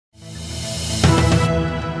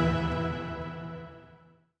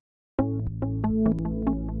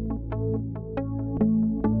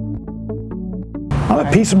I'm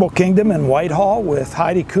at Peaceable Kingdom in Whitehall with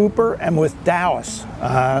Heidi Cooper and with Dallas.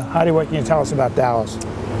 Heidi, what can you tell us about Dallas?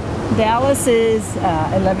 Dallas is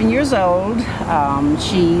 11 years old.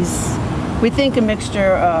 She's, we think, a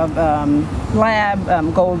mixture of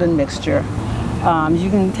lab, golden mixture. You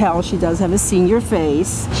can tell she does have a senior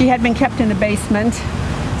face. She had been kept in the basement,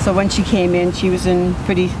 so when she came in, she was in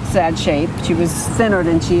pretty sad shape. She was thinner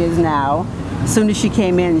than she is now. As soon as she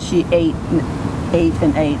came in, she ate.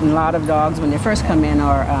 And a lot of dogs, when they first come in,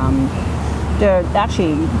 are they're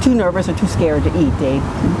actually too nervous or too scared to eat. They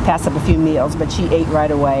pass up a few meals, but she ate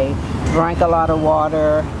right away, drank a lot of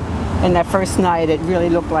water, and that first night it really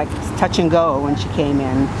looked like touch and go when she came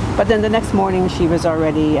in. But then the next morning she was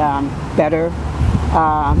already better.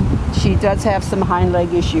 She does have some hind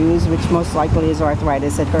leg issues, which most likely is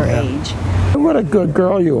arthritis at her age. What a good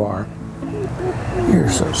girl you are. You're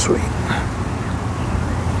so sweet.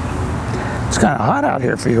 It's kind of hot out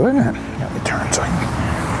here for you, isn't it? Let me turn so I can...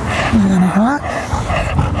 Isn't it hot?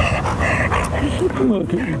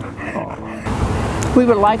 Look at you. Oh. We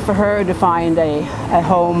would like for her to find a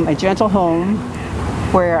home, a gentle home,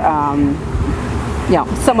 where you know,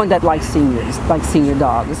 someone that likes seniors, like senior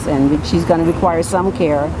dogs, and she's going to require some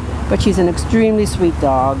care. But she's an extremely sweet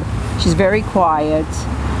dog. She's very quiet.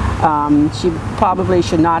 She probably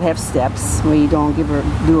should not have steps. We don't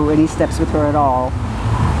do any steps with her at all.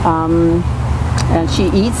 And she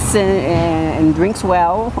eats and drinks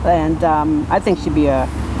well, and I think she'd be a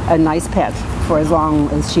nice pet for as long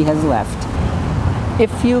as she has left.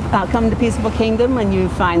 If you come to Peaceable Kingdom and you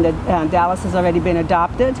find that Dallas has already been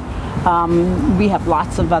adopted, we have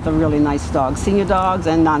lots of other really nice dogs, senior dogs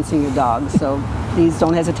and non-senior dogs, so please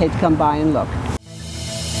don't hesitate to come by and look.